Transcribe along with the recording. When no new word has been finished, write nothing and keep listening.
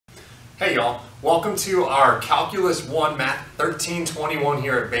Hey y'all, welcome to our Calculus 1 Math 1321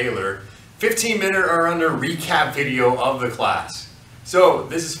 here at Baylor. 15-minute or under recap video of the class. So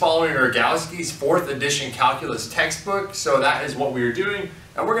this is following Rogawski's 4th edition calculus textbook, so that is what we are doing.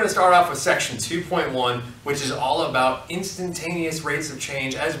 And we're going to start off with section 2.1, which is all about instantaneous rates of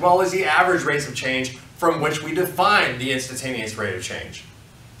change as well as the average rates of change from which we define the instantaneous rate of change.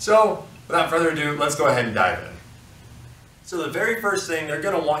 So without further ado, let's go ahead and dive in. So the very first thing they're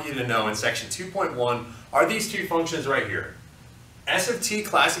going to want you to know in section 2.1 are these two functions right here. S of t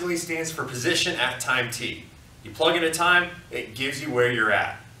classically stands for position at time t. You plug in a time, it gives you where you're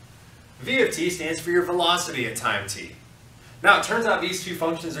at. V of t stands for your velocity at time t. Now it turns out these two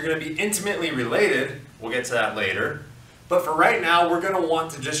functions are going to be intimately related. We'll get to that later. But for right now, we're going to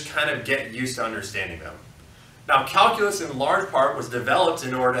want to just kind of get used to understanding them. Now, calculus in large part was developed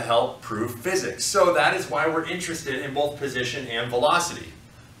in order to help prove physics, so that is why we're interested in both position and velocity.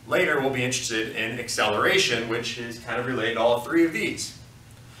 Later, we'll be interested in acceleration, which is kind of related to all three of these.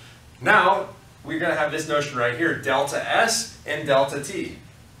 Now, we're going to have this notion right here, delta S and delta T.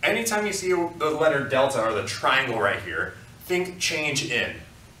 Anytime you see the letter delta or the triangle right here, think change in.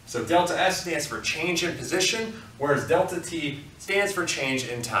 So delta S stands for change in position, whereas delta T stands for change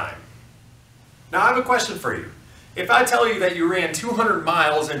in time. Now I have a question for you. If I tell you that you ran 200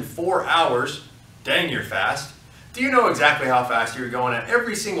 miles in 4 hours, dang you're fast, do you know exactly how fast you're going at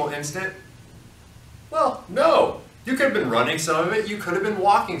every single instant? Well, no. You could have been running some of it, you could have been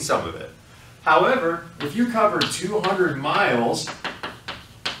walking some of it. However, if you covered 200 miles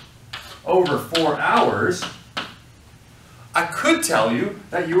over 4 hours, I could tell you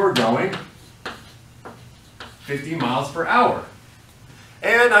that you were going 50 miles per hour.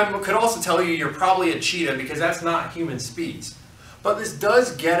 And I could also tell you you're probably a cheetah because that's not human speeds. But this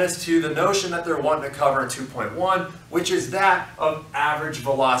does get us to the notion that they're wanting to cover in 2.1, which is that of average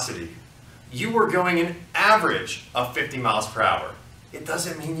velocity. You were going an average of 50 miles per hour. It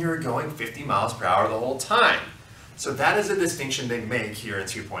doesn't mean you're going 50 miles per hour the whole time. So that is a distinction they make here in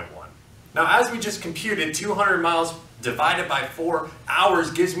 2.1. Now, as we just computed, 200 miles divided by 4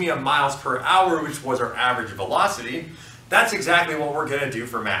 hours gives me a miles per hour, which was our average velocity. That's exactly what we're going to do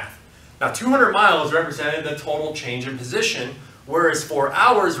for math. Now 200 miles represented the total change in position, whereas 4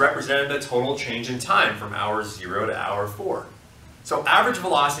 hours represented the total change in time from hour 0 to hour 4. So average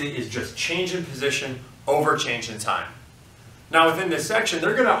velocity is just change in position over change in time. Now within this section,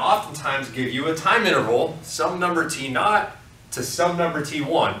 they're going to oftentimes give you a time interval, some number t naught to some number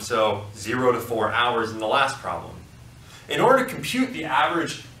t1, so 0 to 4 hours in the last problem. In order to compute the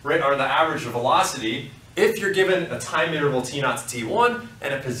average rate or the average velocity, if you're given a time interval t naught to t1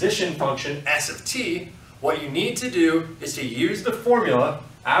 and a position function s of t, what you need to do is to use the formula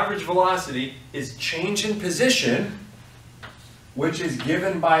average velocity is change in position, which is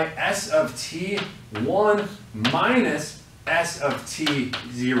given by s of t1 minus s of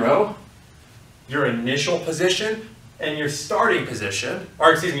t0, your initial position and your starting position,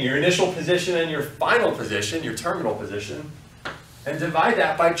 or excuse me, your initial position and your final position, your terminal position, and divide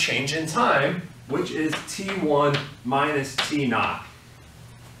that by change in time, which is t1 minus t naught.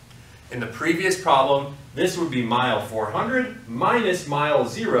 In the previous problem, this would be mile 400 minus mile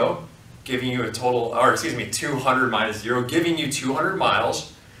 0, giving you a total, or excuse me, 200 minus 0, giving you 200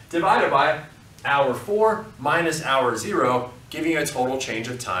 miles, divided by hour 4 minus hour 0, giving you a total change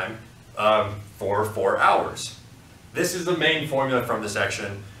of time for 4 hours. This is the main formula from the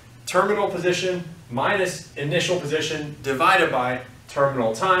section. Terminal position minus initial position divided by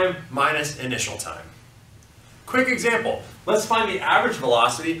terminal time minus initial time. Quick example. Let's find the average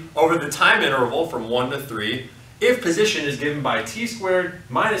velocity over the time interval from 1 to 3 if position is given by t squared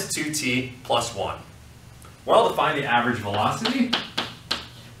minus 2t plus 1. Well, to find the average velocity,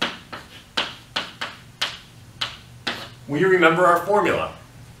 we remember our formula.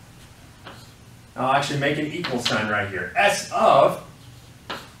 I'll actually make an equal sign right here. S of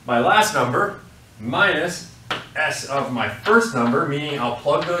my last number minus s of my first number, meaning I'll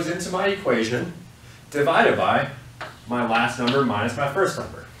plug those into my equation, divided by my last number minus my first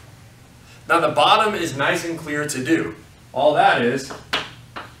number. Now the bottom is nice and clear to do. All that is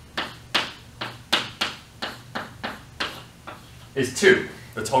 2,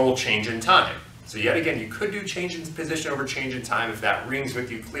 the total change in time. So yet again, you could do change in position over change in time if that rings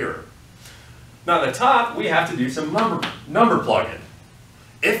with you clearer. Now at the top, we have to do some number plug-in.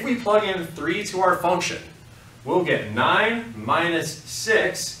 If we plug in 3 to our function, we'll get 9 minus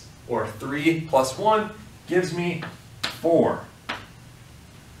 6, or 3 plus 1, gives me 4.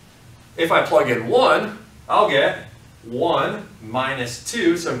 If I plug in 1, I'll get 1 minus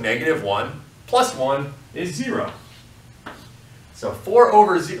 2, so negative 1, plus 1 is 0. So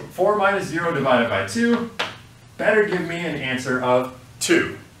 4 minus 0 divided by 2 better give me an answer of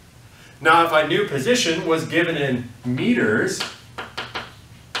 2. Now if I knew position was given in meters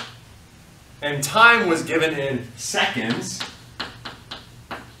and time was given in seconds,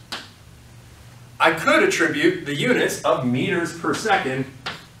 I could attribute the units of meters per second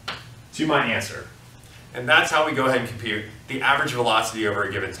to my answer. And that's how we go ahead and compute the average velocity over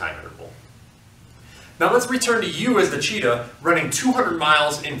a given time interval. Now let's return to you as the cheetah running 200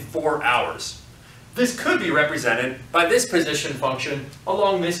 miles in 4 hours. This could be represented by this position function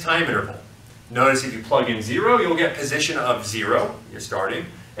along this time interval. Notice if you plug in 0, you'll get position of 0, you're starting.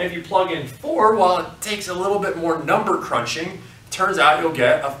 And if you plug in 4, while it takes a little bit more number crunching, turns out you'll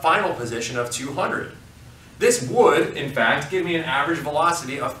get a final position of 200. This would, in fact, give me an average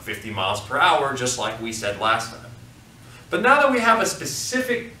velocity of 50 miles per hour, just like we said last time. But now that we have a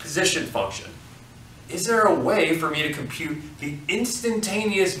specific position function, is there a way for me to compute the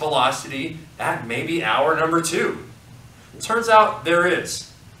instantaneous velocity at maybe hour number 2? It turns out there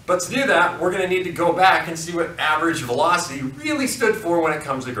is. But to do that, we're going to need to go back and see what average velocity really stood for when it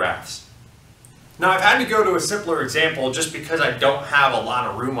comes to graphs. Now I've had to go to a simpler example just because I don't have a lot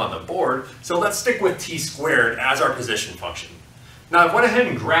of room on the board, so let's stick with t squared as our position function. Now I went ahead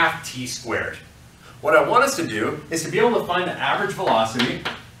and graphed t squared. What I want us to do is to be able to find the average velocity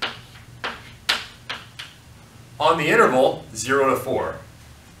on the interval 0 to 4.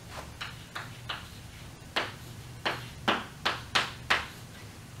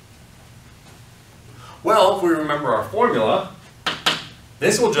 Well, if we remember our formula,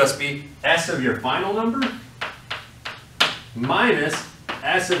 this will just be s of your final number minus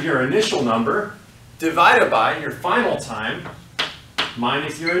s of your initial number divided by your final time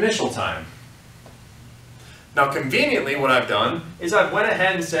minus your initial time. Now conveniently what I've done is I've went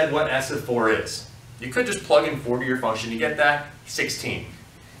ahead and said what s of 4 is. You could just plug in 4 to your function, you get that, 16.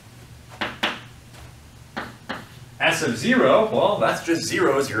 S of 0, well that's just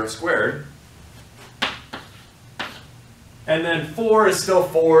 0 squared. And then 4 is still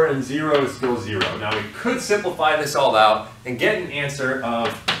 4 and 0 is still 0. Now we could simplify this all out and get an answer of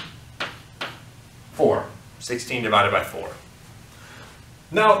 4. 16 divided by 4.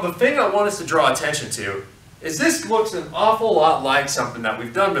 Now the thing I want us to draw attention to is this looks an awful lot like something that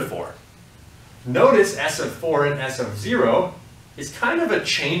we've done before. Notice s of 4 and s of 0 is kind of a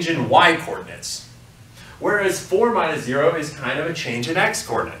change in y coordinates, whereas 4 minus 0 is kind of a change in x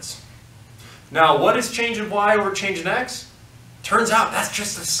coordinates. Now what is change in y over change in x? Turns out that's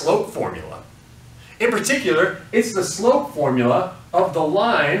just the slope formula. In particular, it's the slope formula of the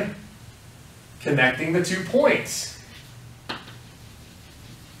line connecting the 2 points.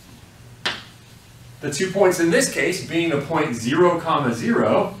 The 2 points in this case being the point 0,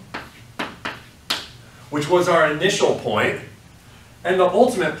 0, which was our initial point, and the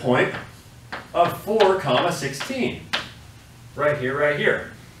ultimate point of 4, 16. Right here, right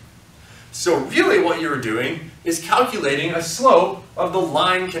here. So really what you're doing is calculating a slope of the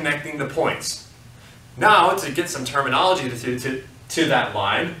line connecting the points. Now, to get some terminology to that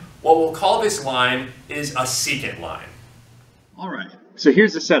line, what we'll call this line is a secant line. Alright, so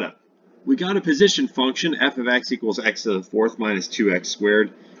here's the setup. We got a position function, f of x equals x to the 4th minus 2x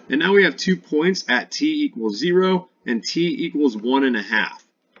squared, and now we have 2 points at t equals 0 and t equals 1.5.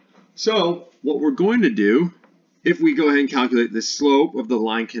 So what we're going to do, if we go ahead and calculate the slope of the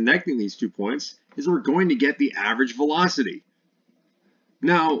line connecting these 2 points, is we're going to get the average velocity.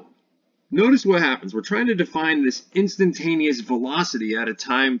 Now, notice what happens. We're trying to define this instantaneous velocity at a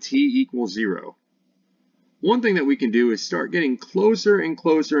time t equals 0. One thing that we can do is start getting closer and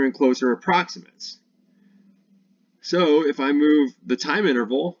closer and closer approximates. So if I move the time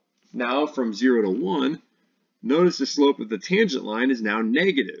interval now from 0 to 1, notice the slope of the tangent line is now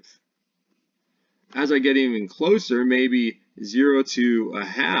negative. As I get even closer, maybe 0 to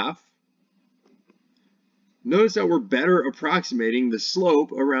 1/2, notice that we're better approximating the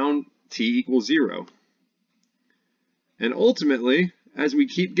slope around t equals 0. And ultimately, as we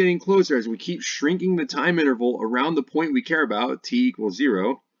keep getting closer, as we keep shrinking the time interval around the point we care about, t equals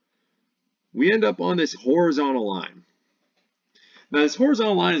 0, we end up on this horizontal line. Now this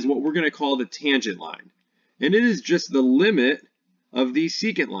horizontal line is what we're going to call the tangent line. And it is just the limit of these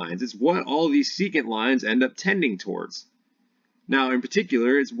secant lines. It's what all these secant lines end up tending towards. Now in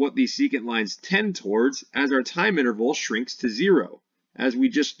particular, it's what these secant lines tend towards as our time interval shrinks to 0, as we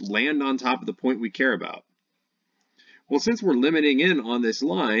just land on top of the point we care about. Well, since we're limiting in on this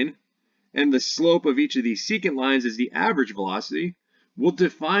line, and the slope of each of these secant lines is the average velocity, we'll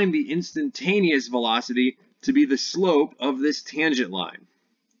define the instantaneous velocity to be the slope of this tangent line.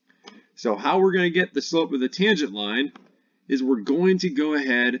 So how we're going to get the slope of the tangent line is we're going to go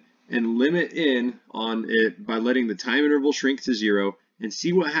ahead and limit in on it by letting the time interval shrink to 0 and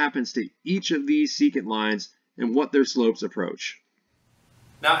see what happens to each of these secant lines and what their slopes approach.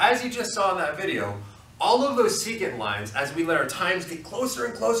 Now, as you just saw in that video, all of those secant lines, as we let our times get closer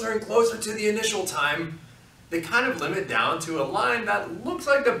and closer and closer to the initial time, they kind of limit down to a line that looks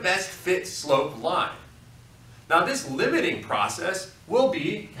like the best fit slope line. Now, this limiting process will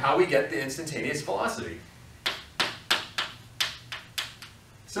be how we get the instantaneous velocity.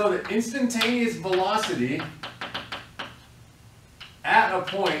 So the instantaneous velocity at a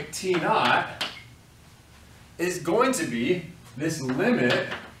point t naught is going to be this limit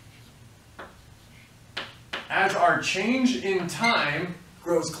as our change in time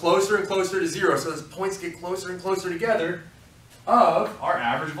grows closer and closer to 0, so as points get closer and closer together, of our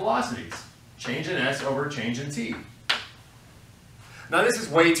average velocities. Change in s over change in t. Now this is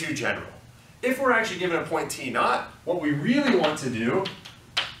way too general. If we're actually given a point t naught, what we really want to do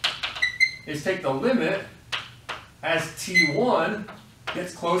is take the limit as t1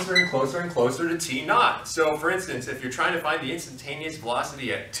 gets closer and closer and closer to t naught. So for instance, if you're trying to find the instantaneous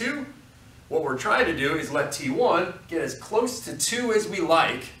velocity at 2, what we're trying to do is let t1 get as close to 2 as we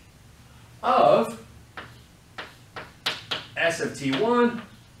like of s of t1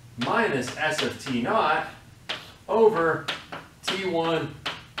 minus s of t naught over t1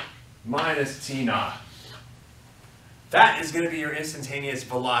 minus t naught. That is going to be your instantaneous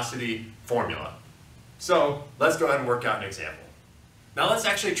velocity formula. So let's go ahead and work out an example. Now let's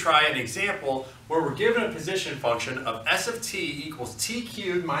actually try an example where we're given a position function of s of t equals t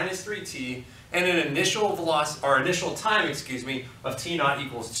cubed minus 3t and an initial velocity, or initial time, of t naught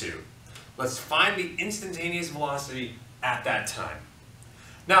equals 2. Let's find the instantaneous velocity at that time.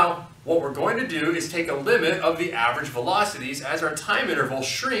 Now, what we're going to do is take a limit of the average velocities as our time interval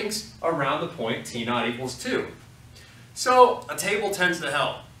shrinks around the point t naught equals 2. So a table tends to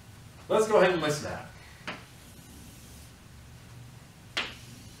help. Let's go ahead and list that.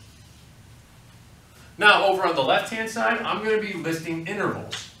 Now over on the left hand side, I'm going to be listing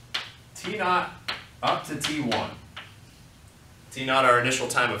intervals. T naught up to T1. T naught our initial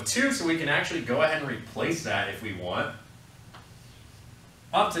time of 2, so we can actually go ahead and replace that if we want.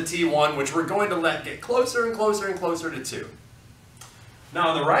 Up to T1, which we're going to let get closer and closer and closer to 2. Now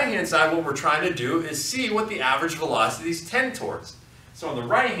on the right hand side, what we're trying to do is see what the average velocities tend towards. So on the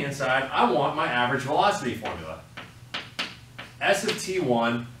right hand side, I want my average velocity formula. S of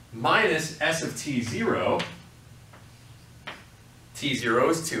T1 minus S of T0, T0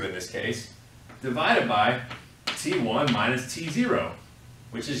 is 2 in this case, divided by T1 minus T0,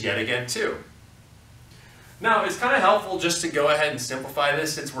 which is yet again 2. Now, it's kind of helpful just to go ahead and simplify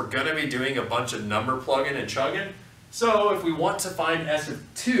this since we're going to be doing a bunch of number plugging and chugging. So if we want to find S of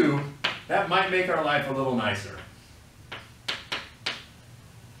 2, that might make our life a little nicer.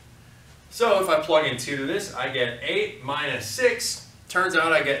 So if I plug in 2 to this, I get 8 minus 6. Turns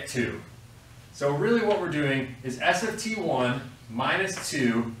out I get 2. So really what we're doing is S of T1 minus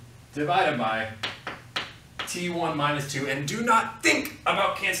 2 divided by T1 minus 2. And do not think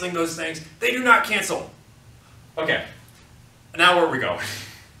about canceling those things. They do not cancel. Okay, now where are we going?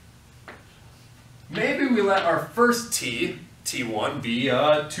 Maybe we let our first t, T1, be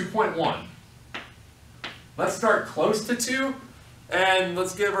 2.1. Let's start close to 2, and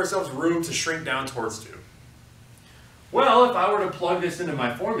let's give ourselves room to shrink down towards 2. Well, if I were to plug this into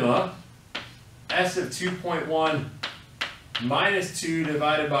my formula, S of 2.1 minus 2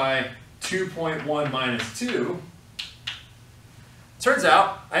 divided by 2.1 minus 2, turns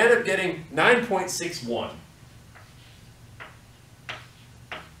out I end up getting 9.61.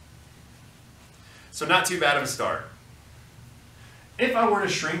 So not too bad of a start. If I were to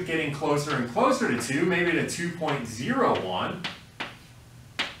shrink getting closer and closer to 2, maybe to 2.01,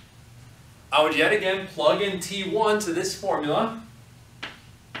 I would yet again plug in T1 to this formula.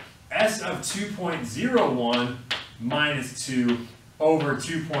 S of 2.01 minus 2 over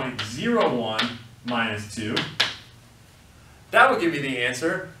 2.01 minus 2. That would give me the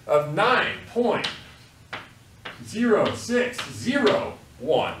answer of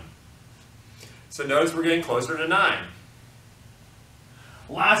 9.0601. So notice we're getting closer to 9.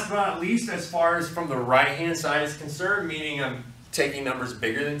 Last but not least, as far as from the right-hand side is concerned, meaning I'm taking numbers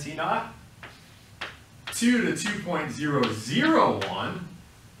bigger than T naught, 2 to 2.001,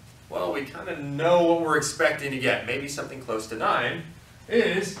 well, we kind of know what we're expecting to get, maybe something close to 9,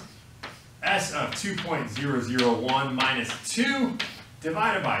 is S of 2.001 minus 2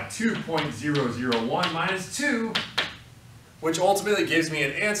 divided by 2.001 minus 2, which ultimately gives me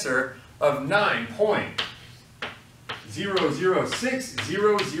an answer of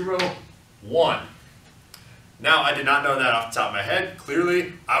 9.006001. Now, I did not know that off the top of my head.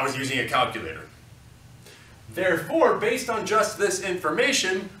 Clearly, I was using a calculator. Therefore, based on just this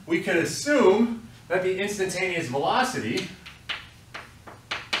information, we can assume that the instantaneous velocity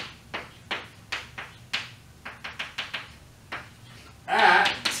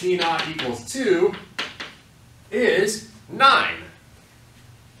at t naught equals 2 is 9.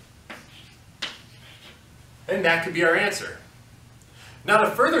 And that could be our answer. Now, to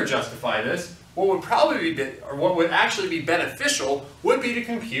further justify this, what would actually be beneficial would be to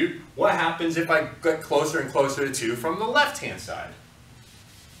compute what happens if I get closer and closer to 2 from the left-hand side.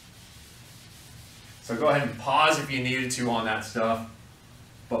 So go ahead and pause if you needed to on that stuff.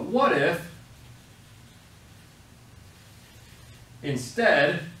 But what if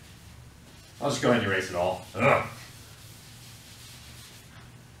instead, I'll just go ahead and erase it all. Ugh.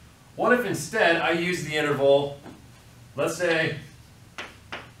 What if instead I use the interval, let's say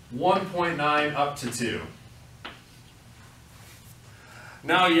 1.9 up to 2.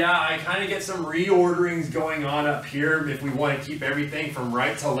 Now, yeah, I kind of get some reorderings going on up here if we want to keep everything from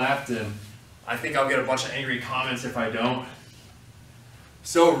right to left, and I think I'll get a bunch of angry comments if I don't.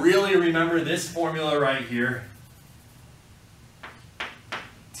 So really remember this formula right here.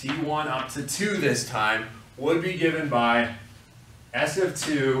 T1 up to 2 this time would be given by S of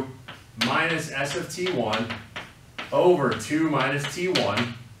 2 minus S of T1 over 2 minus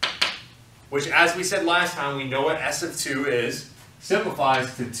T1, which, as we said last time, we know what S of 2 is,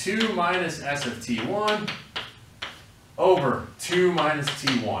 simplifies to 2 minus S of T1 over 2 minus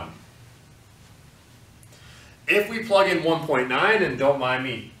T1. If we plug in 1.9, and don't mind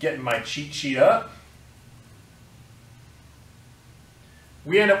me getting my cheat sheet up,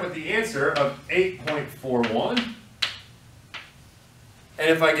 we end up with the answer of 8.41. And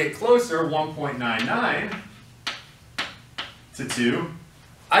if I get closer, 1.99 to 2,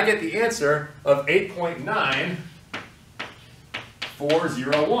 I get the answer of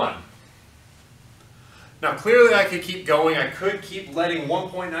 8.9401. Now, clearly I could keep going. I could keep letting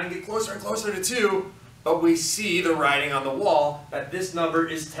 1.9 get closer and closer to 2, but we see the writing on the wall that this number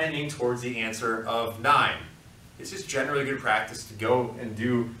is tending towards the answer of 9. It's just generally good practice to go and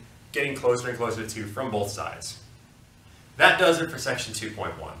do getting closer and closer to 2 from both sides. That does it for section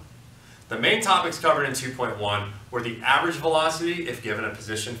 2.1. The main topics covered in 2.1 were the average velocity if given a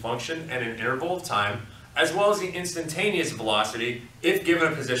position function and an interval of time, as well as the instantaneous velocity if given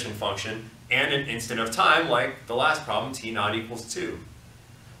a position function and an instant of time, like the last problem, t naught equals 2.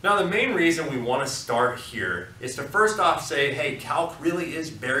 Now, the main reason we want to start here is to first off say, hey, calc really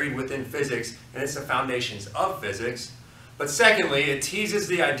is buried within physics and it's the foundations of physics. But secondly, it teases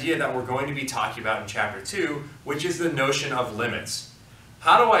the idea that we're going to be talking about in chapter 2, which is the notion of limits.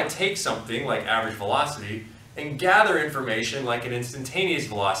 How do I take something like average velocity and gather information like an instantaneous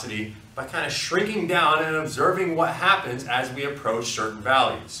velocity by kind of shrinking down and observing what happens as we approach certain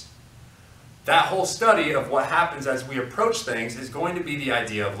values? That whole study of what happens as we approach things is going to be the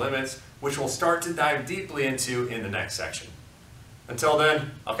idea of limits, which we'll start to dive deeply into in the next section. Until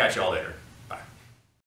then, I'll catch you all later.